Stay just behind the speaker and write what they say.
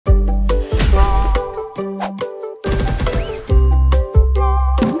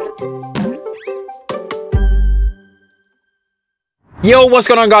Yo, what's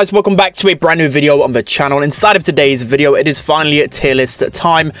going on, guys? Welcome back to a brand new video on the channel. Inside of today's video, it is finally tier list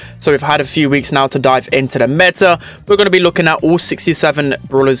time. So we've had a few weeks now to dive into the meta. We're going to be looking at all 67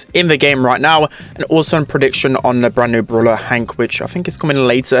 brawlers in the game right now, and also a prediction on the brand new brawler Hank, which I think is coming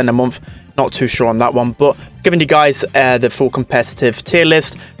later in the month. Not too sure on that one, but giving you guys the full competitive tier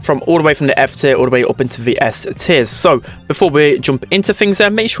list from all the way from the F tier all the way up into the S tiers. So before we jump into things there,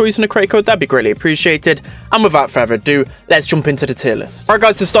 make sure you're using the creator code. That'd be greatly appreciated. And without further ado, let's jump into the tier list. All right,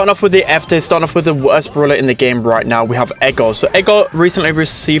 guys, so starting off with the F tier, starting off with the worst brawler in the game right now, we have Edgar. So Edgar recently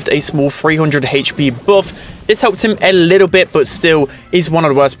received a small 300 HP buff. This helped him a little bit, but still, he's one of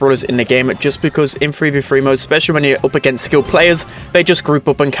the worst brawlers in the game, just because in 3v3 mode, especially when you're up against skilled players, they just group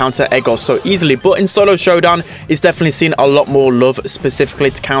up and counter Edgar so easily. But in solo showdown, he's definitely seen a lot more love,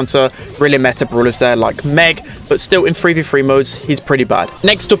 specifically to counter really meta brawlers there like Meg, but still in 3v3 modes, he's pretty bad.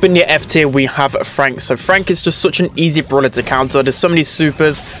 Next up in the F tier, we have Frank. So Frank is just such an easy brawler to counter. There's so many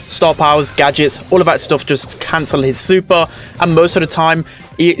supers, star powers, gadgets, all of that stuff just cancel his super, and most of the time,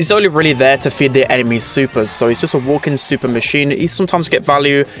 he's only really there to feed the enemy's supers, so he's just a walking super machine. He sometimes get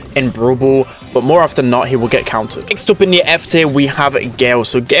value in Brawl, but more often than not, he will get countered. Next up in the F tier, we have Gale.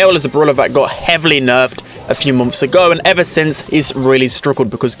 So Gale is a brawler that got heavily nerfed a few months ago, and ever since he's really struggled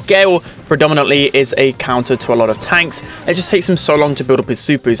because Gale predominantly is a counter to a lot of tanks. It just takes him so long to build up his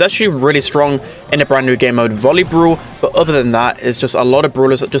super. He's actually really strong in a brand new game mode Volley Brawl, but other than that, it's just a lot of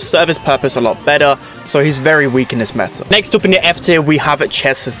brawlers that just serve his purpose a lot better, so he's very weak in this meta. Next up in the F tier, we have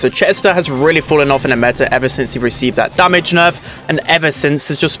Chester. So Chester has really fallen off in the meta ever since he received that damage nerf, and ever since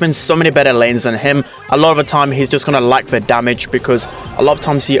there's just been so many better lanes than him. A lot of the time he's just going to lack the damage because a lot of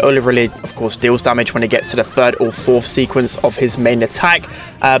times he only really, of course, deals damage when he gets to the third or fourth sequence of his main attack,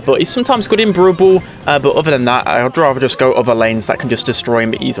 but he's sometimes good in Brawl, but other than that, I'd rather just go other lanes that can just destroy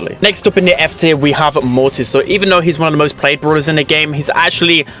him easily. Next up in the F tier, we have Mortis. So even though he's one of the most played brawlers in the game, he's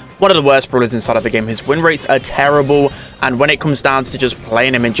actually one of the worst brawlers inside of the game. His win rates are terrible, and when it comes down to just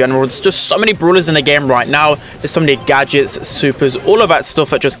playing him in general, there's just so many brawlers in the game right now. There's so many gadgets, supers, all of that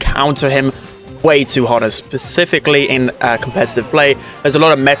stuff that just counter him way too hard, specifically in competitive play. There's a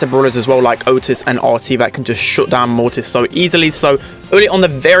lot of meta brawlers as well, like Otis and RT, that can just shut down Mortis so easily. So only on the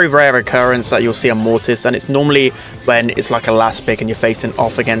very rare occurrence that you'll see a Mortis, and it's normally when it's like a last pick and you're facing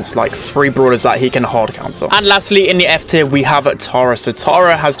off against like 3 brawlers that he can hard counter. And lastly, in the F tier, we have Tara. So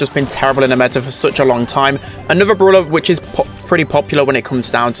Tara has just been terrible in the meta for such a long time. Another brawler which is pretty popular when it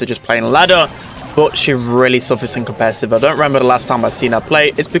comes down to just playing ladder, but she really suffers in competitive. I don't remember the last time I've seen her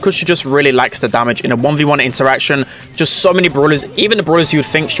play. It's because she just really lacks the damage in a 1v1 interaction. Just so many brawlers, even the brawlers you'd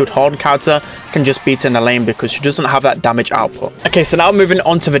think should hard counter, can just beat in the lane because she doesn't have that damage output. Okay, so now moving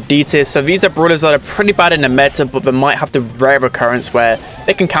on to the D tier. So these are brawlers that are pretty bad in the meta, but they might have the rare occurrence where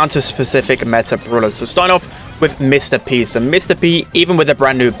they can counter specific meta brawlers. So starting off with Mr. P. So Mr. P, even with a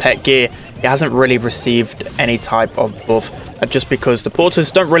brand new pet gear, he hasn't really received any type of buff, just because the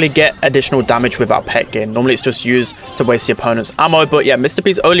porters don't really get additional damage with our pet gear. Normally it's just used to waste the opponent's ammo, but yeah, Mr.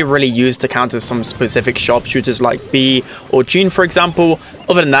 P's only really used to counter some specific sharpshooters like B or Jean, for example.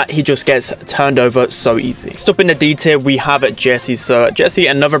 Other than that, he just gets turned over so easy. Next up in the D tier, we have Jesse. So Jesse,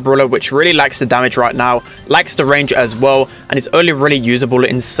 another brawler which really lacks the damage right now, lacks the range as well, and is only really usable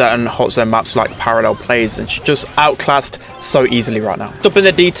in certain hot zone maps like parallel plays, and she's just outclassed so easily right now. Next up in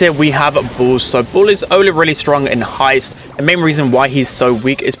the D tier, we have Bull. So Bull is only really strong in Heist. The main reason why he's so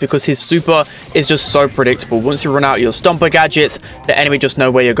weak is because his super is just so predictable. Once you run out your stomper gadgets, the enemy just know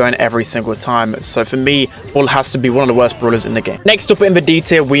where you're going every single time. So for me, Bull has to be one of the worst brawlers in the game. Next up in the D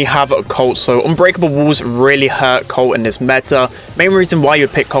tier, we have Colt. So unbreakable walls really hurt Colt in this meta. Main reason why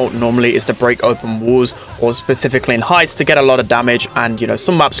you'd pick Colt normally is to break open walls, or specifically in Heights to get a lot of damage. And you know,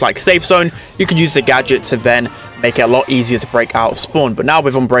 some maps like Safe Zone, you could use the gadget to then make it a lot easier to break out of spawn. But now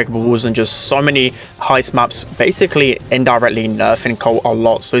with unbreakable walls and just so many heist maps, basically indirectly nerfing Colt a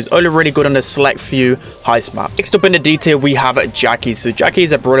lot, so he's only really good on a select few heist maps. Next up in the D tier, we have Jackie. So Jackie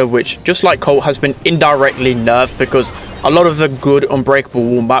is a brawler which, just like Colt, has been indirectly nerfed because a lot of the good unbreakable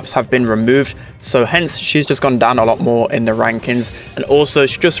wall maps have been removed, so hence she's just gone down a lot more in the rankings. And also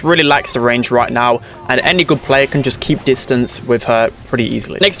she just really lacks the range right now, and any good player can just keep distance with her pretty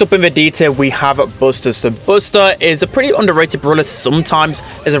easily. Next up in the D tier, we have Buster. So Buster is a pretty underrated brawler. Sometimes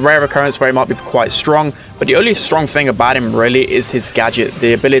there's a rare occurrence where he might be quite strong, but the only strong thing about him really is his gadget,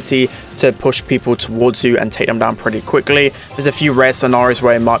 the ability to push people towards you and take them down pretty quickly. There's a few rare scenarios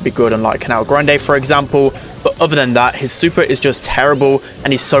where it might be good on like Canal Grande, for example, but other than that, his super is just terrible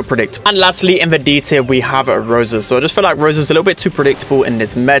and he's so predictable. And lastly, in the D tier, we have Rosa. So I just feel like Rosa's a little bit too predictable in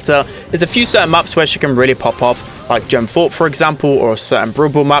this meta. There's a few certain maps where she can really pop off. like Gem Fort, for example, or certain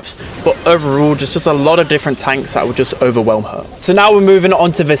Brawl maps. But overall, just a lot of different tanks that will just overwhelm her. So now we're moving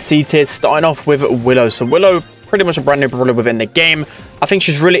on to the C tier, starting off with Willow. So Willow, pretty much a brand new brawler within the game. I think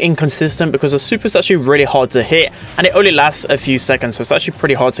she's really inconsistent because her super is actually really hard to hit and it only lasts a few seconds, so it's actually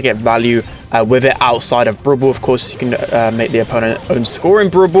pretty hard to get value with it outside of Brawl. Of course, you can make the opponent own score in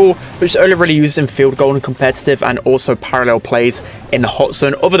Brawl, which is only really used in field goal and competitive, and also parallel plays in the hot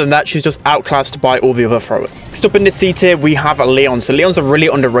zone. Other than that, she's just outclassed by all the other throwers. Next up in the C tier, we have Leon. So Leon's a really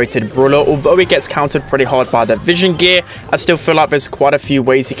underrated brawler. Although he gets countered pretty hard by the vision gear, I still feel like there's quite a few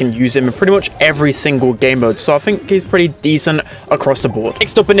ways you can use him in pretty much every single game mode. So I think he's pretty decent across the board.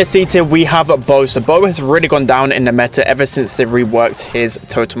 Next up in the C tier, we have Bo. So Bo has really gone down in the meta ever since they reworked his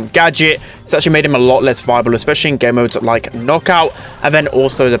totem gadget. It's actually made him a lot less viable, especially in game modes like Knockout. And then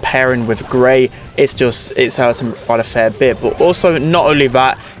also the pairing with Gray, it's hurt him quite a fair bit. But also, not only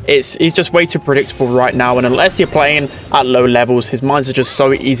that, he's just way too predictable right now, and unless you're playing at low levels, his mines are just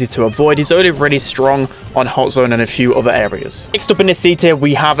so easy to avoid. He's only really strong on hot zone and a few other areas. Next up in the C tier,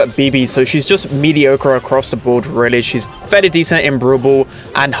 we have BB. So she's just mediocre across the board, really. She's fairly decent in Brawl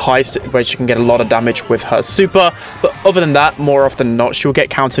and Heist, where she can get a lot of damage with her super, but other than that, more often than not, she'll get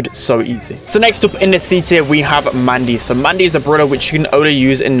countered so easy. So next up in the C tier, we have Mandy. So Mandy is a brawler which you can only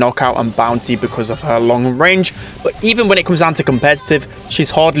use in Knockout and Bounty because of her long range, but even when it comes down to competitive,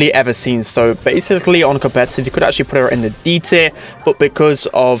 she's hardly ever seen. So basically on competitive, you could actually put her in the D tier, but because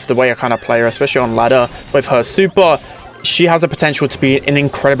of the way I kind of play her, especially on ladder with her super, she has a potential to be an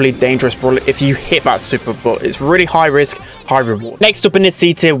incredibly dangerous brawler if you hit that super, but it's really high risk, high reward. Next up in the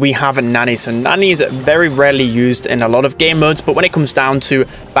C tier, we have Nanny. So Nanny is very rarely used in a lot of game modes, but when it comes down to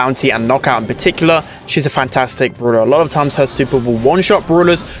Bounty and Knockout in particular, she's a fantastic brawler. A lot of times her super will one-shot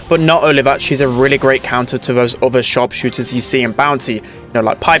brawlers, but not only that, she's a really great counter to those other sharpshooters you see in Bounty, you know,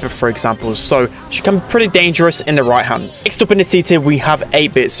 like Piper, for example. So she can be pretty dangerous in the right hands. Next up in the C tier, we have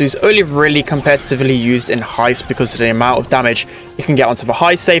 8-Bit, who's only really competitively used in Heist because of the amount of damage you can get onto the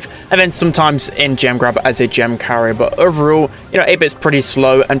high safe, and then sometimes in gem grab as a gem carrier. But overall, you know, 8-Bit's pretty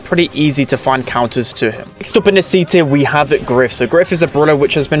slow and pretty easy to find counters to him. Next up in the C tier, we have Griff. So Griff is a brawler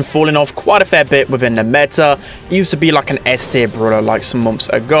which has been falling off quite a fair bit within the meta. He used to be like an S tier brawler like some months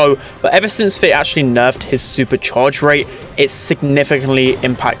ago, but ever since they actually nerfed his super charge rate, it significantly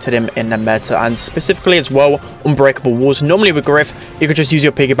impacted him in the meta, and specifically as well, unbreakable walls. Normally with Griff, you could just use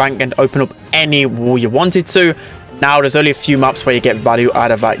your piggy bank and open up any wall you wanted to. Now there's only a few maps where you get value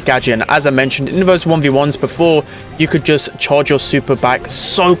out of that gadget, and as I mentioned in those 1v1s before, you could just charge your super back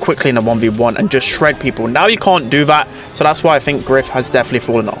so quickly in a 1v1 and just shred people. Now you can't do that, so that's why I think Griff has definitely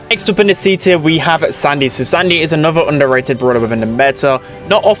fallen off. Next up in the C tier, we have Sandy. So Sandy is another underrated brawler within the meta.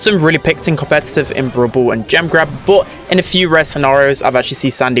 Not often really picked in competitive in Brawl and gem grab, but in a few rare scenarios, I've actually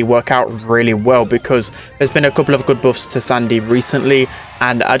seen Sandy work out really well because there's been a couple of good buffs to Sandy recently,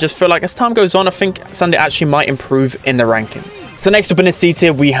 and I just feel like as time goes on, I think Sandy actually might improve in the rankings. So next up in the C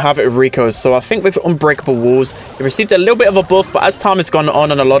tier, we have Rico. So I think with Unbreakable Walls, he received a little bit of a buff, but as time has gone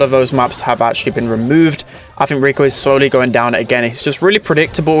on and a lot of those maps have actually been removed, I think Rico is slowly going down again. He's just really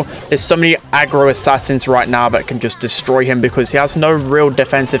predictable. There's so many aggro assassins right now that can just destroy him because he has no real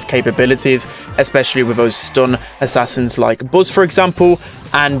defensive capabilities, especially with those stun assassins like Buzz, for example.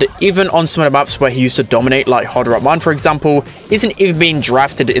 And even on some of the maps where he used to dominate, like Hard Rock 1, for example, he isn't even being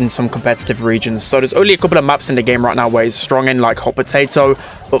drafted in some competitive regions. So there's only a couple of maps in the game right now where he's strong in, like Hot Potato.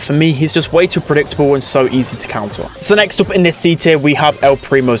 But for me, he's just way too predictable and so easy to counter. So next up in this C tier, we have El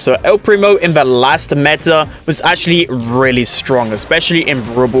Primo. So El Primo in the last meta was actually really strong, especially in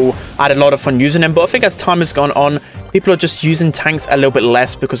Brawl. I had a lot of fun using him, but I think as time has gone on, people are just using tanks a little bit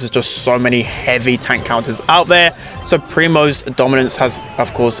less because there's just so many heavy tank counters out there. So Primo's dominance has,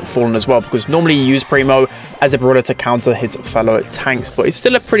 of course, fallen as well, because normally you use Primo as a brawler to counter his fellow tanks, but he's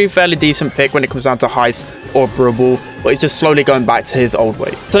still a pretty fairly decent pick when it comes down to Heist or Brawl, but he's just slowly going back to his old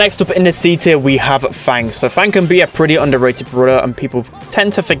ways. So next up in the C tier, we have Fang. So Fang can be a pretty underrated brawler and people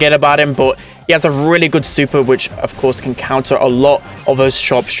tend to forget about him, but he has a really good super, which of course can counter a lot of those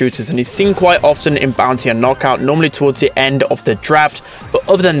sharpshooters, and he's seen quite often in Bounty and Knockout, normally towards the end of the draft. But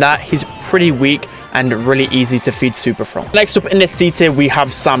other than that, he's pretty weak and really easy to feed super from. Next up in the C tier, we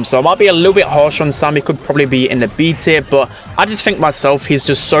have Sam. So I might be a little bit harsh on Sam. He could probably be in the B tier, but I just think myself, he's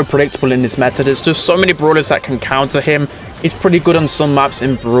just so predictable in this meta. There's just so many brawlers that can counter him. He's pretty good on some maps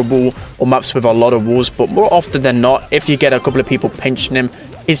in Brawl or maps with a lot of walls, but more often than not, if you get a couple of people pinching him,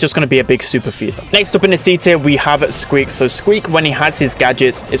 he's just going to be a big super feeder. Next up in the C tier, we have Squeak. So Squeak, when he has his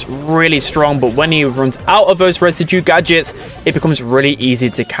gadgets, is really strong, but when he runs out of those residue gadgets, it becomes really easy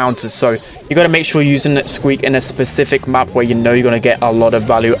to counter. So you got to make sure you're using Squeak in a specific map where you know you're going to get a lot of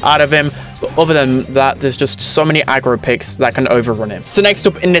value out of him. But other than that, there's just so many aggro picks that can overrun him. So next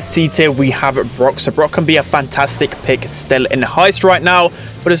up in the C tier, we have Brock. So Brock can be a fantastic pick still in Heist right now,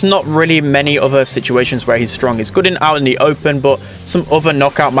 but there's not really many other situations where he's strong. He's good out in the open, but some other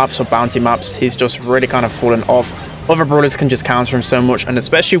knockout maps or bounty maps, he's just really kind of fallen off. Other brawlers can just counter him so much, and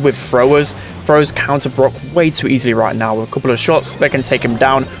especially with throwers counter Brock way too easily right now. With a couple of shots, they can take him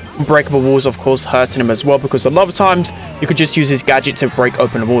down. Unbreakable walls, of course, hurting him as well, because a lot of times you could just use his gadget to break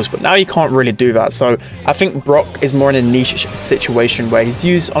open the walls, but now you can't really do that. So I think Brock is more in a niche situation where he's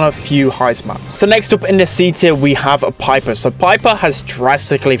used on a few heist maps. So next up in the C tier, we have a Piper. So Piper has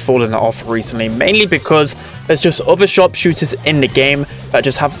drastically fallen off recently, mainly because there's just other sharpshooters in the game that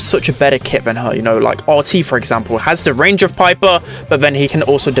just have such a better kit than her. You know, like RT, for example, has the range of Piper, but then he can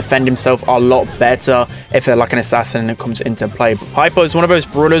also defend himself a lot better if they're like an assassin and it comes into play. But Piper is one of those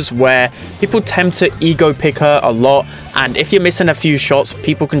brawlers where people tend to ego pick her a lot, and if you're missing a few shots,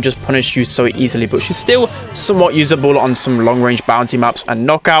 people can just punish you so easily. But she's still somewhat usable on some long range bounty maps and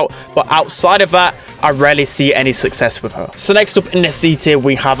knockout, but outside of that, I rarely see any success with her. So next up in the C tier,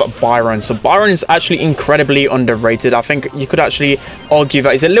 we have Byron. So Byron is actually incredibly underrated. I think you could actually argue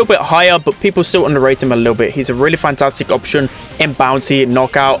that he's a little bit higher, but people still underrate him a little bit. He's a really fantastic option in bounty,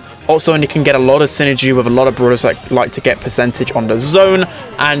 knockout. Also, and you can get a lot of synergy with a lot of brawlers that like to get percentage on the zone,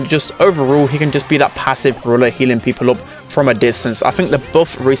 and just overall, he can just be that passive brawler healing people up from a distance. I think the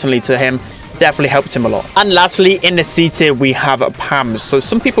buff recently to him definitely helped him a lot. And lastly, in the C tier, we have Pam. So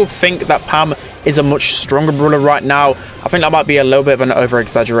some people think that Pam is a much stronger brawler right now. I think that might be a little bit of an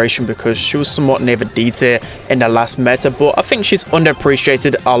over-exaggeration because she was somewhat near the D tier in the last meta, but I think she's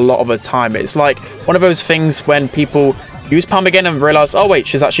underappreciated a lot of the time. It's like one of those things when people use Pam again and realize, oh wait,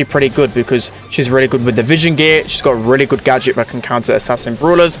 she's actually pretty good because she's really good with the vision gear. She's got a really good gadget that can counter assassin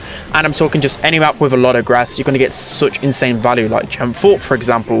brawlers, and I'm talking just any map with a lot of grass, you're going to get such insane value, like Gem Fort, for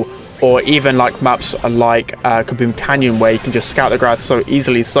example, or even like maps like Kaboom Canyon, where you can just scout the grass so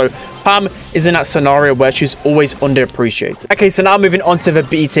easily. So Pam is in that scenario where she's always underappreciated. Okay, so now moving on to the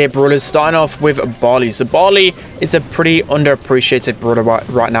B tier brawlers, starting off with Barley. So Barley is a pretty underappreciated brawler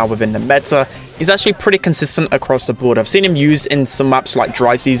right now within the meta. He's actually pretty consistent across the board. I've seen him used in some maps like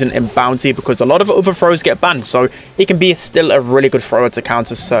Dry Season and Bounty because a lot of other throwers get banned, so he can be still a really good thrower to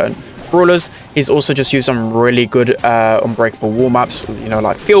counter certain brawlers. He's also just used some really good unbreakable wall maps, you know,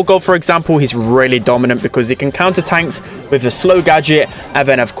 like Field Goal, for example. He's really dominant because he can counter tanks with a slow gadget, and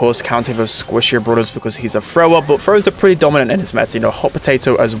then of course counter those squishier brawlers because he's a thrower. But throwers are pretty dominant in his meta, you know, Hot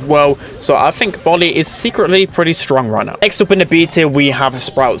Potato as well. So I think Barley is secretly pretty strong right now. Next up in the B tier, we have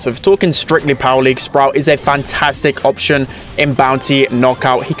Sprout. So if talking strictly Power League, Sprout is a fantastic option in Bounty,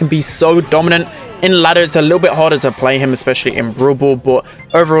 Knockout. He can be so dominant. In ladder, it's a little bit harder to play him, especially in Brawl, but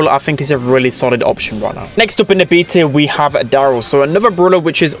overall, I think he's a really solid option right now. Next up in the B tier, we have Daryl. So another brawler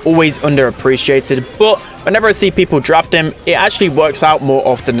which is always underappreciated, but whenever I see people draft him, it actually works out more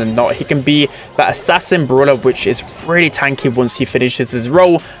often than not. He can be that assassin brawler, which is really tanky once he finishes his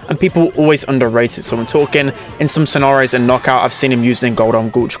role, and people always underrate it. So I'm talking in some scenarios in Knockout, I've seen him used in Gold on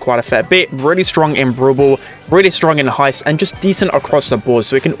Gooch quite a fair bit. Really strong in Brawl, really strong in Heist, and just decent across the board.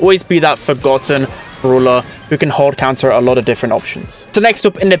 So it can always be that forgotten brawler who can hold counter a lot of different options. So next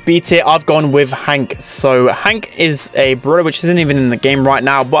up in the B tier, I've gone with Hank. So Hank is a brawler which isn't even in the game right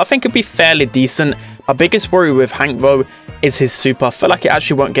now, but I think it'd be fairly decent. My biggest worry with Hank though is his super. I feel like it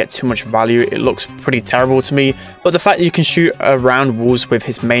actually won't get too much value. It looks pretty terrible to me, but the fact that you can shoot around walls with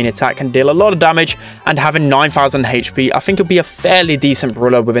his main attack can deal a lot of damage, and having 9,000 HP, I think it'll be a fairly decent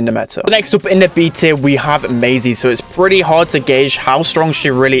brawler within the meta. Next up in the B tier, we have Maisie. So it's pretty hard to gauge how strong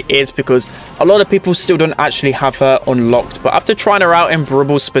she really is because a lot of people still don't actually have her unlocked, but after trying her out in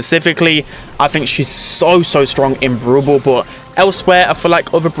Brawl specifically, I think she's so strong in Brawl, but elsewhere, I feel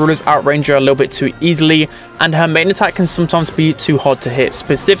like other brawlers outrange her a little bit too easily, and her main attack can sometimes be too hard to hit,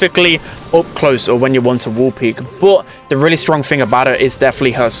 specifically up close or when you want to wall peek. But the really strong thing about her is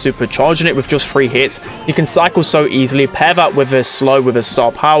definitely her supercharging it with just 3 hits. You can cycle so easily, pair that with a slow with a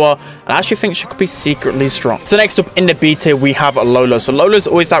star power, and I actually think she could be secretly strong. So next up in the B tier, we have Lolo. So Lolo's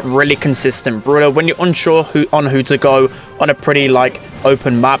always that really consistent brawler when you're unsure on who to go on a pretty like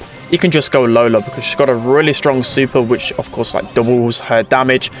open map. you can just go Lola because she's got a really strong super, which of course like doubles her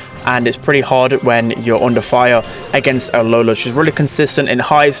damage, and it's pretty hard when you're under fire against a Lola. She's really consistent in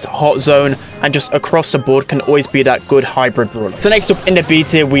heist, hot zone, and just across the board can always be that good hybrid brawler. So next up in the B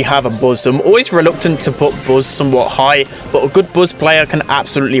tier, we have a Buzz. So I'm always reluctant to put Buzz somewhat high, but a good Buzz player can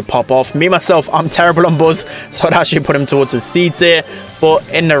absolutely pop off. Me, myself, I'm terrible on Buzz, so I'd actually put him towards the C tier, but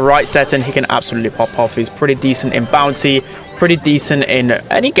in the right setting, he can absolutely pop off. He's pretty decent in bounty, pretty decent in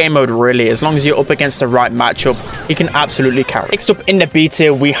any game mode really. As long as you're up against the right matchup, he can absolutely carry. Next up in the B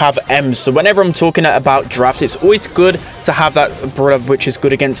tier, we have Ems. So whenever I'm talking about draft, it's always good to have that brawler which is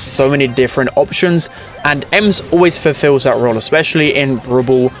good against so many different options, and Ems always fulfills that role, especially in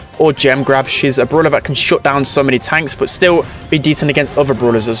Brawl or Gem Grab. She's a brawler that can shut down so many tanks but still be decent against other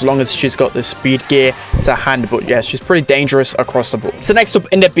brawlers as long as she's got the speed gear to hand. But yeah, she's pretty dangerous across the board. So next up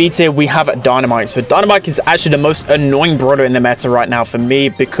in the B tier, we have Dynamite. So Dynamite is actually the most annoying brawler in the meta right now for me,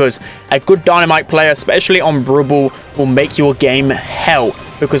 because a good Dynamite player, especially on Brawl, will make your game hell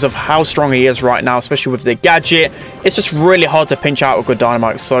because of how strong he is right now, especially with the gadget. It's just really hard to pinch out a good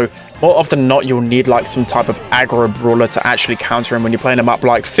Dynamite. So more often than not, you'll need like some type of aggro brawler to actually counter him when you're playing him up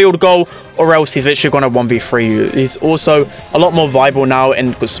like Field Goal, or else he's literally going to 1v3 you. He's also a lot more viable now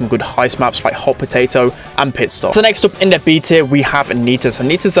in some good heist maps like Hot Potato and Pit Stop. So next up in the B tier, we have Nita. So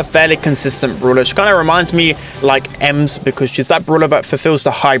Nita's a fairly consistent brawler. She kind of reminds me like Ems because she's that brawler that fulfills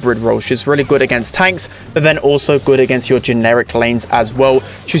the hybrid role. She's really good against tanks, but then also good against your generic lanes as well.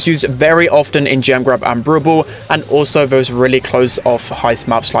 She's used very often in Gem Grab and Brawl, and also those really close off heist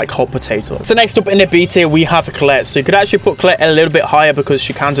maps like Hot Potato. So next up in the B tier, we have Colette. So you could actually put Colette a little bit higher because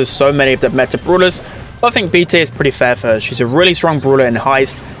she counters so many of the meta brawlers, but I think B tier is pretty fair for her. She's a really strong brawler in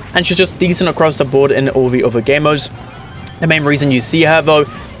heist, and she's just decent across the board in all the other game modes. The main reason you see her though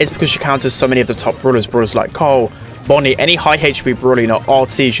is because she counters so many of the top brawlers like Cole, Bonnie, any high HP brawler, you know,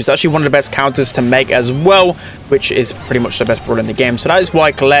 RT. She's actually one of the best counters to make as well, which is pretty much the best brawler in the game. So that is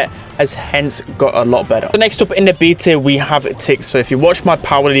why Colette has hence got a lot better. So next up in the B tier, we have Tick. So if you watch my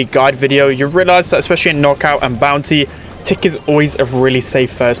Power League guide video, you realize that especially in Knockout and Bounty, Tick is always a really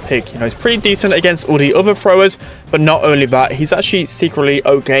safe first pick. You know, he's pretty decent against all the other throwers, but not only that, he's actually secretly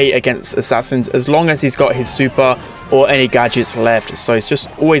okay against assassins as long as he's got his super or any gadgets left. So it's just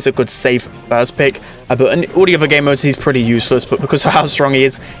always a good safe first pick. But in all the other game modes, he's pretty useless, but because of how strong he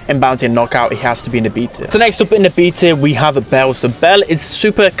is in Bounty and Knockout, he has to be in the B tier. So next up in the B tier, we have Belle. So Belle is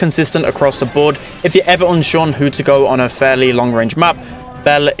super consistent across the board. If you're ever unsure on who to go on a fairly long range map,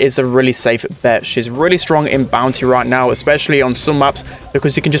 Belle is a really safe bet. She's really strong in Bounty right now, especially on some maps,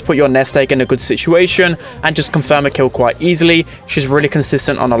 because you can just put your nest egg in a good situation and just confirm a kill quite easily. She's really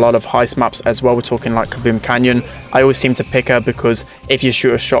consistent on a lot of heist maps as well. We're talking like Kaboom Canyon. I always seem to pick her because if you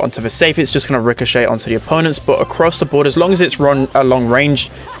shoot a shot onto the safe, it's just going to ricochet onto the opponents. But across the board, as long as it's run a long range,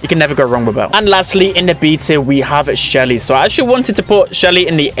 you can never go wrong with Belle. And lastly, in the B tier, we have Shelly. So I actually wanted to put Shelly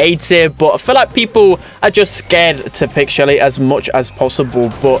in the A tier, but I feel like people are just scared to pick Shelly as much as possible.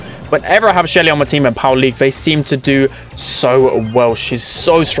 But whenever I have Shelly on my team in Power League, they seem to do so well. She's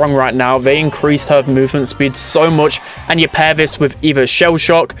so strong right now. They increased her movement speed so much, and you pair this with either Shell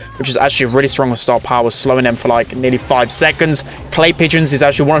Shock, which is actually really strong with star power, slowing them for like nearly 5 seconds. Clay Pigeons is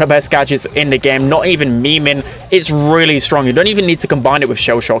actually one of the best gadgets in the game, not even memeing. It's really strong. You don't even need to combine it with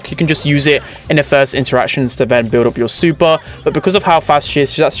Shell Shock. You can just use it in the first interactions to then build up your super. But because of how fast she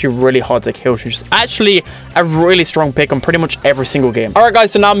is, she's actually really hard to kill. She's actually a really strong pick on pretty much every single game. Alright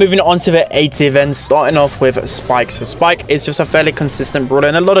guys, so now moving on to the A tier then, starting off with Spike. So Spike is just a fairly consistent brawler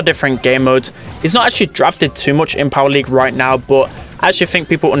in a lot of different game modes. He's not actually drafted too much in Power League right now, but I actually think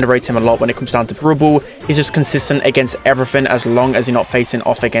people underrate him a lot when it comes down to Brawl. He's just consistent against everything as long as you're not facing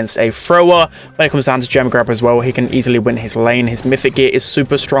off against a thrower. When it comes down to Gem Grab as well, he can easily win his lane. His mythic gear is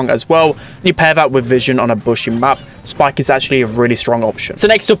super strong as well. And you pair that with vision on a bushy map, Spike is actually a really strong option. So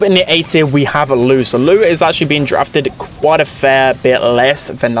next up in the A tier, we have Lou. So Lou is actually being drafted quite a fair bit less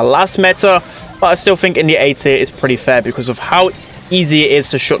than the last meta, but I still think in the A tier is pretty fair because of how easy it is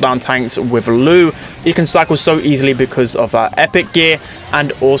to shut down tanks with Lou. You can cycle so easily because of epic gear,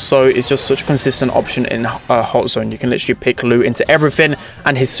 and also it's just such a consistent option in hot zone. You can literally pick Lou into everything,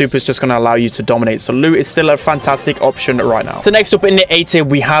 and his super is just going to allow you to dominate. So Lou is still a fantastic option right now. So next up in the A tier,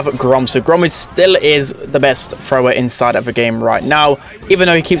 we have Grom. So Grom still is the best thrower inside of the game right now. Even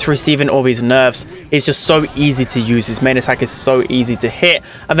though he keeps receiving all these nerfs, it's just so easy to use. His main attack is so easy to hit,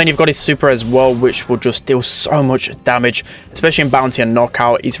 and then you've got his super as well, which will just deal so much damage, especially in Bounty and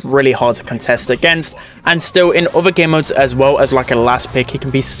Knockout. He's really hard to contest against, and still in other game modes as well as like a last pick pick. He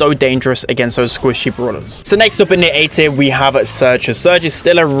can be so dangerous against those squishy brawlers. So next up in the A tier, we have Surge. Surge is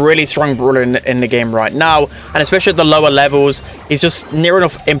still a really strong brawler in the game right now, and especially at the lower levels, he's just near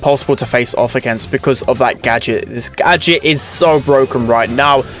enough impossible to face off against because of that gadget. This gadget is so broken right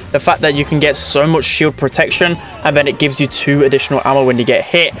now. The fact that you can get so much shield protection and then it gives you 2 additional ammo when you get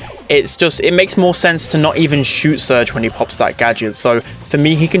hit, it makes more sense to not even shoot Surge when he pops that gadget. So for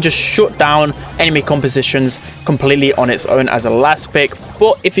me, he can just shut down enemy compositions completely on its own as a last pick.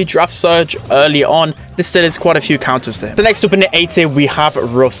 But if you draft Surge early on, there still is quite a few counters to him. So next up in the A tier, we have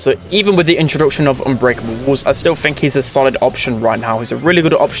Ruff. So even with the introduction of Unbreakable Walls, I still think he's a solid option right now. He's a really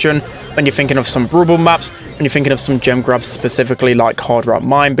good option when you're thinking of some Brawl maps, when you're thinking of some gem grabs, specifically like Hard Route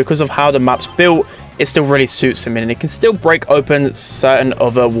Mine. Because of how the map's built, it still really suits him, and it can still break open certain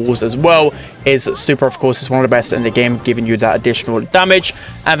other walls as well. His super, of course, is one of the best in the game, giving you that additional damage.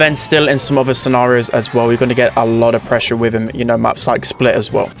 And then still in some other scenarios as well, you're going to get a lot of pressure with him, you know, maps like Split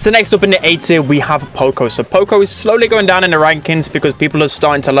as well. So next up in the A tier, we have Poco. So Poco is slowly going down in the rankings because people are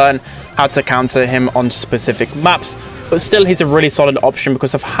starting to learn how to counter him on specific maps. But still, he's a really solid option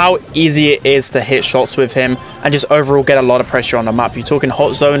because of how easy it is to hit shots with him and just overall get a lot of pressure on the map. You're talking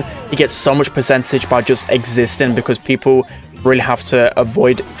hot zone, he gets so much percentage by just existing because people really have to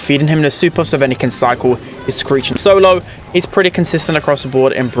avoid feeding him the super, so then he can cycle his Screeching solo. He's pretty consistent across the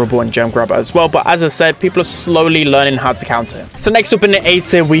board in Brawl and Gem Grabber as well, but as I said, people are slowly learning how to counter him. So next up in the A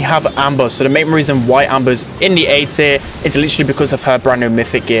tier, we have Amber. So the main reason why Amber's in the A tier is literally because of her brand new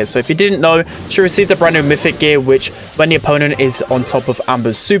mythic gear. So if you didn't know, she received a brand new mythic gear, which when the opponent is on top of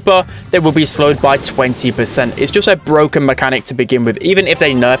Amber's super, they will be slowed by 20%. It's just a broken mechanic to begin with. Even if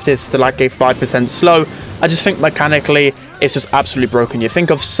they nerf this to like a 5% slow, I just think mechanically it's just absolutely broken. You think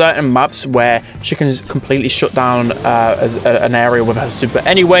of certain maps where she can completely shut down an area with her super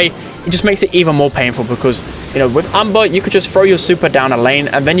anyway. It just makes it even more painful because, you know, with Amber, you could just throw your super down a lane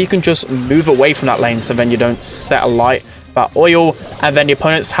and then you can just move away from that lane, so then you don't set alight that oil, and then the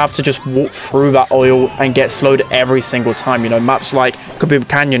opponents have to just walk through that oil and get slowed every single time. You know, maps like Khabib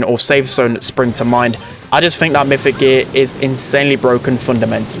Canyon or Safe Zone spring to mind. I just think that mythic gear is insanely broken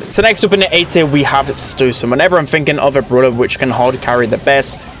fundamentally. So next up in the A tier, we have Stu. So whenever I'm thinking of a brawler which can hard carry the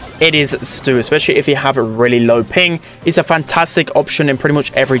best, it is Stu, especially if you have a really low ping. He's a fantastic option in pretty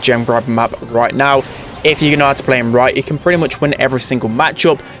much every gem grab map right now. If you know how to play him right, you can pretty much win every single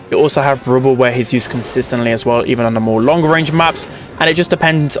matchup. You also have Brawl where he's used consistently as well, even on the more longer range maps. And it just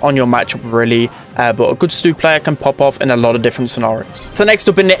depends on your matchup really. But a good Stu player can pop off in a lot of different scenarios. So next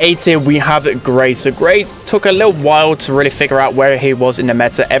up in the A tier, we have Gray. So Gray took a little while to really figure out where he was in the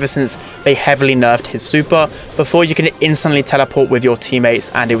meta ever since they heavily nerfed his super. Before, you can instantly teleport with your teammates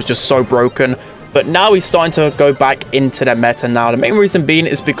and it was just so broken. But now he's starting to go back into the meta now. The main reason being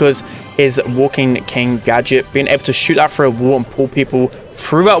is because his Walking King gadget, being able to shoot that through a wall and pull people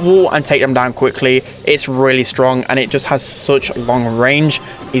through that wall and take them down quickly, it's really strong and it just has such long range.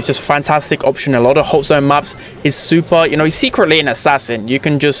 He's just a fantastic option in a lot of hot zone maps. His super, you know, he's secretly an assassin. You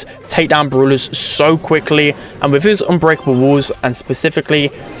can just take down brawlers so quickly, and with his unbreakable walls and specifically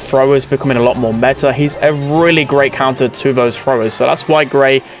throwers becoming a lot more meta, he's a really great counter to those throwers. So that's why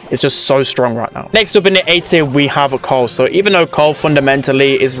Gray is just so strong right now. Next up in the A tier, we have Cole. So even though Cole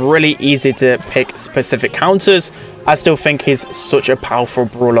fundamentally is really easy to pick specific counters, I still think he's such a powerful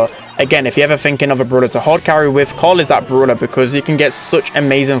brawler. Again, if you're ever thinking of a brawler to hard carry with, Cole is that brawler because you can get such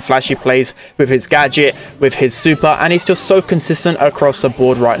amazing flashy plays with his gadget, with his super, and he's just so consistent across the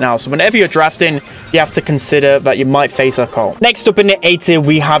board right now. So whenever you're drafting, you have to consider that you might face a Cole. Next up in the A tier,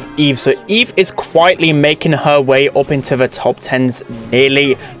 we have Eve. So Eve is quietly making her way up into the top 10s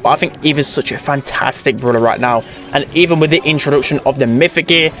nearly, but I think Eve is such a fantastic brawler right now. And even with the introduction of the mythic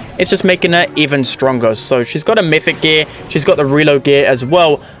gear, it's just making her even stronger. So she's got a mythic gear, she's got the reload gear as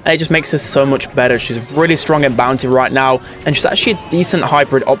well, and it just makes her so much better. She's really strong in bounty right now, and she's actually a decent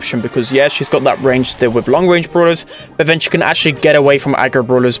hybrid option because, yeah, she's got that range still with long range brawlers, but then she can actually get away from aggro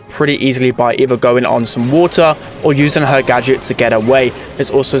brawlers pretty easily by either going on some water or using her gadget to get away.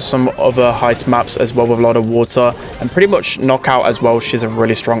 There's also some other heist maps as well with a lot of water, and pretty much knockout as well. She's a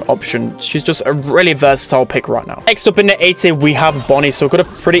really strong option. She's just a really versatile pick right now. Next up in the A tier, we have Bonnie. So could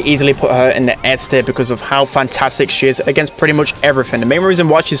have pretty easily put her in the S tier because of how fantastic she is against pretty much everything. The main reason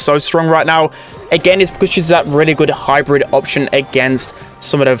why she's so strong right now, again, is because she's that really good hybrid option against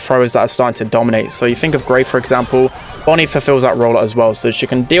some of the throwers that are starting to dominate. So you think of Gray, for example, Bonnie fulfills that role as well. So she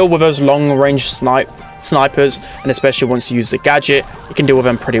can deal with those long range snipe snipers, and especially once you use the gadget, you can deal with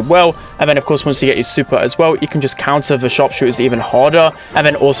them pretty well. And then of course once you get your super as well, you can just counter the sharpshooters even harder, and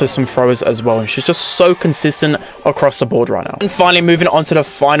then also some throwers as well. And she's just so consistent across the board right now. And finally, moving on to the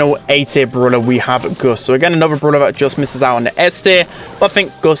final A tier brawler, we have Gus. So again, another brawler that just misses out on the S tier, but I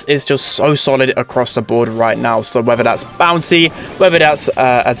think Gus is just so solid across the board right now. So whether that's bounty, whether that's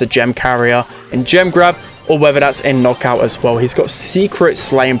as a gem carrier in gem grab, or whether that's in knockout as well, he's got secret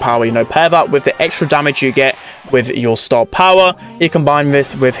slaying power. You know, pair that with the extra damage you get with your star power, you combine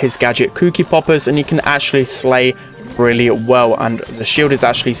this with his gadget cookie poppers, and you can actually slay really well. And the shield is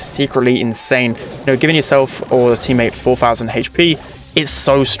actually secretly insane. You know, giving yourself or the teammate 4000 HP, it's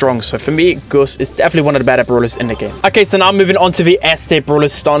so strong. So for me, Gus is definitely one of the better brawlers in the game. Okay, so now moving on to the S tier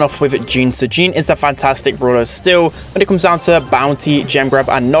brawlers, starting off with Jean. So Jean is a fantastic brawler still. When it comes down to bounty, gem grab,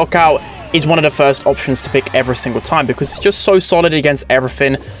 and knockout, is one of the first options to pick every single time because it's just so solid against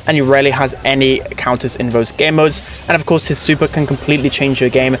everything, and he rarely has any counters in those game modes. And of course his super can completely change your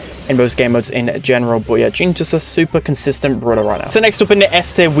game in those game modes in general. But yeah, Jean's just a super consistent brawler right now. So next up in the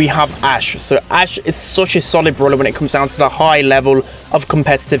S tier, we have Ash. So Ash is such a solid brawler when it comes down to the high level of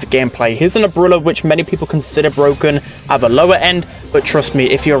competitive gameplay. He's in a brawler which many people consider broken at the lower end, but trust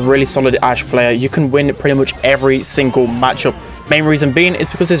me, if you're a really solid Ash player, you can win pretty much every single matchup. Main reason being is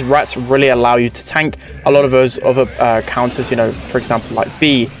because his rats really allow you to tank a lot of those other counters, you know, for example, like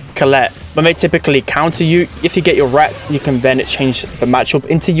B, Colette. When they typically counter you, if you get your rats, you can then change the matchup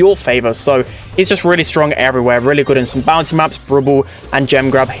into your favor. So he's just really strong everywhere, really good in some bounty maps, Brawl, and gem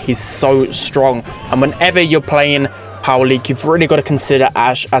grab. He's so strong. And whenever you're playing Power League, you've really got to consider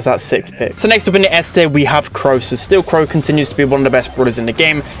Ash as that 6th pick. So next up in the S tier, we have Crow. So still, Crow continues to be one of the best brawlers in the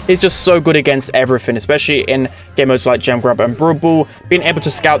game. He's just so good against everything, especially in game modes like gem grab and Brawl, being able to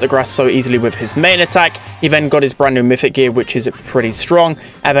scout the grass so easily with his main attack. He then got his brand new mythic gear, which is pretty strong,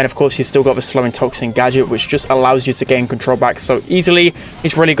 and then of course he's still got the slowing toxin gadget, which just allows you to gain control back so easily.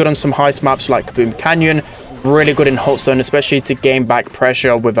 He's really good on some heist maps like Kaboom Canyon, really good in hot zone, especially to gain back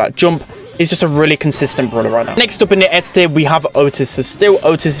pressure with that jump. He's just a really consistent brawler right now. Next up in the S tier, we have Otis. So still,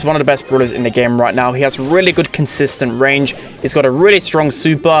 Otis is one of the best brawlers in the game right now. He has really good consistent range. He's got a really strong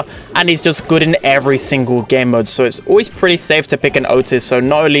super, and he's just good in every single game mode. So it's always pretty safe to pick an Otis. So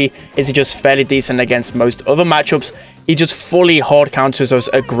not only is he just fairly decent against most other matchups, he just fully hard counters those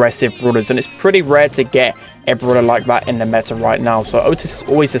aggressive brawlers, and it's pretty rare to get a brawler like that in the meta right now. So Otis is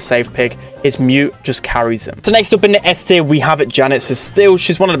always a safe pick. His mute just carries him. So next up in the S tier, we have Janet. So still,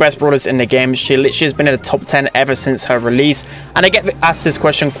 she's one of the best brawlers in the game. She literally has been in the top 10 ever since her release, and I get asked this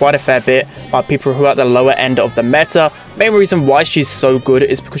question quite a fair bit by people who are at the lower end of the meta. Main reason why she's so good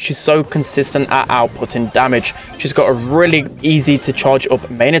is because she's so consistent at outputting damage. She's got a really easy to charge up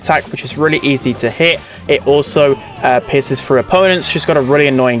main attack, which is really easy to hit. It also pierces through opponents. She's got a really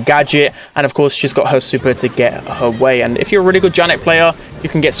annoying gadget, and of course she's got her super to get her way. And if you're a really good Janet player, you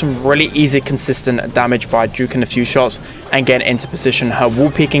can get some really easy consistent damage by juking a few shots and getting into position. Her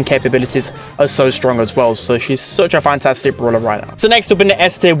wall peeking capabilities are so strong as well, so she's such a fantastic brawler right now. So next up in the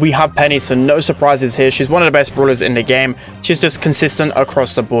S tier, we have Penny. So no surprises here, she's one of the best brawlers in the game. She's just consistent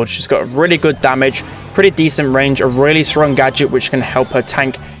across the board. She's got really good damage, pretty decent range, a really strong gadget which can help her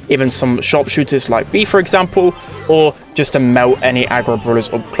tank even some sharpshooters like B, for example, or just to melt any aggro brawlers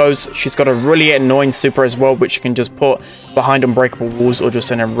up close. She's got a really annoying super as well, which you can just put behind unbreakable walls or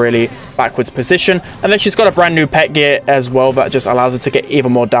just in a really backwards position. And then she's got a brand new pet gear as well that just allows her to get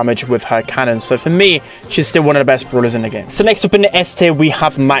even more damage with her cannon. So for me, she's still one of the best brawlers in the game. So next up in the S tier, we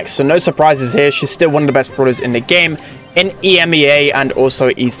have Max. So no surprises here, she's still one of the best brawlers in the game. In EMEA and also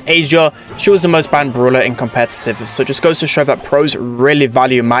East Asia, she was the most banned brawler in competitive. So it just goes to show that pros really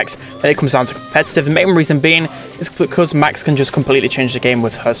value Max when it comes down to competitive. The main reason being is because Max can just completely change the game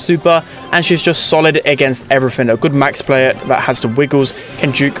with her super, and she's just solid against everything. A good Max player that has the wiggles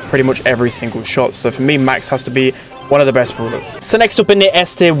can juke pretty much every single shot. So for me, Max has to be one of the best brawlers. So next up in the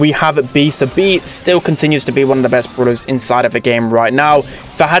S tier, we have B. So B still continues to be one of the best brawlers inside of the game right now.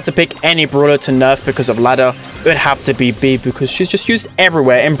 If I had to pick any brawler to nerf because of ladder, it would have to be B, because she's just used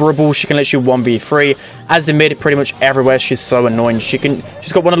everywhere. In Brawl, she can literally 1v3. As the mid, pretty much everywhere, she's so annoying. She's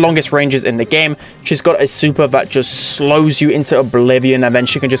got one of the longest ranges in the game. She's got a super that just slows you into oblivion, and then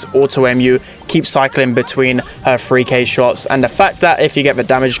she can just auto-aim you, keep cycling between her 3k shots. And the fact that if you get the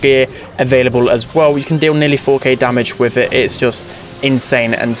damage gear available as well, you can deal nearly 4k damage with it. It's just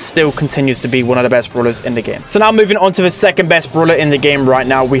insane, and still continues to be one of the best brawlers in the game. So now moving on to the second best brawler in the game right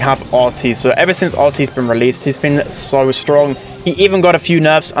now, we have RT. So ever since RT's been released, he's been so strong. He even got a few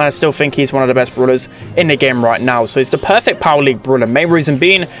nerfs, and I still think he's one of the best brawlers in the game right now. So he's the perfect Power League brawler. Main reason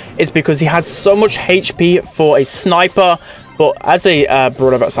being is because he has so much HP for a sniper, But as a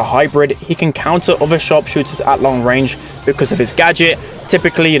brawler that's a hybrid, he can counter other sharpshooters at long range because of his gadget.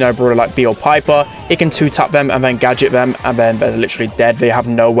 Typically, you know, a brawler like B or Piper, he can 2-tap them and then gadget them, and then they're literally dead. They have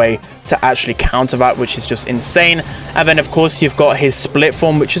no way to actually counter that, which is just insane. And then, of course, you've got his split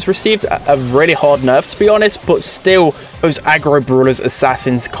form, which has received a really hard nerf, to be honest, but still, those aggro brawlers,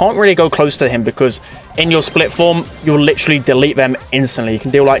 assassins, can't really go close to him because in your split form, you'll literally delete them instantly. You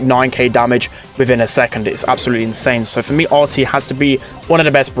can deal like 9k damage within a second. It's absolutely insane. So for me, RT has to be one of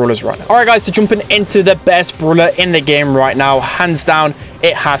the best brawlers right now. All right, guys, so jumping into the best brawler in the game right now, hands down,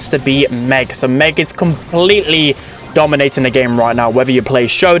 it has to be Meg. So Meg is completely dominating the game right now. Whether you play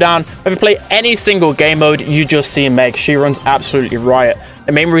Showdown, whether you play any single game mode, you just see Meg. She runs absolutely riot.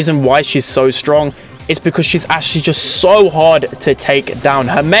 The main reason why she's so strong is because she's actually just so hard to take down.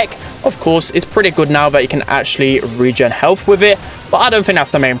 Her mech, of course, is pretty good now that you can actually regen health with it, but I don't think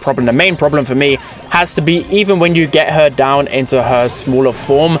that's the main problem. The main problem for me has to be, even when you get her down into her smaller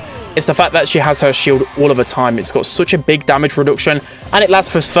form, it's the fact that she has her shield all of the time. It's got such a big damage reduction and it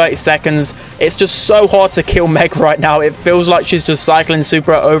lasts for 30 seconds. It's just so hard to kill Meg right now. It feels like she's just cycling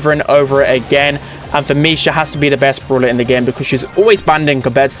super over and over again. And for me, she has to be the best brawler in the game because she's always banned in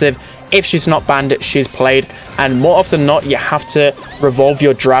competitive. If she's not banned, she's played. And more often than not, you have to revolve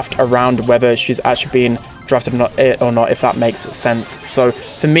your draft around whether she's actually being drafted or not, if that makes sense. So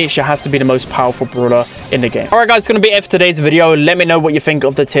for me, she has to be the most powerful brawler in the game. All right, guys, it's going to be it for today's video. Let me know what you think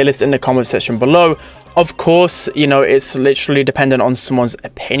of the tier list in the comment section below. Of course, you know, it's literally dependent on someone's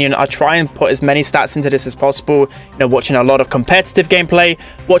opinion. I try and put as many stats into this as possible. You know, watching a lot of competitive gameplay,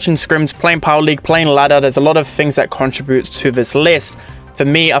 watching scrims, playing Power League, playing ladder. There's a lot of things that contribute to this list. For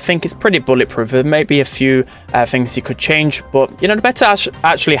me, I think it's pretty bulletproof. There may be a few things you could change, but, you know, the meta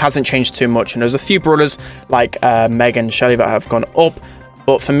actually hasn't changed too much. And there's a few brawlers like Meg and Shelly that have gone up.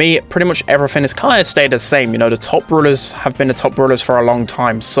 But for me, pretty much everything has kind of stayed the same. You know, the top brawlers have been the top brawlers for a long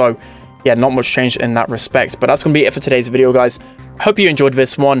time. So, yeah, not much change in that respect. But that's going to be it for today's video, guys. Hope you enjoyed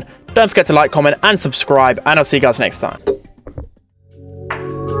this one. Don't forget to like, comment, and subscribe. And I'll see you guys next time.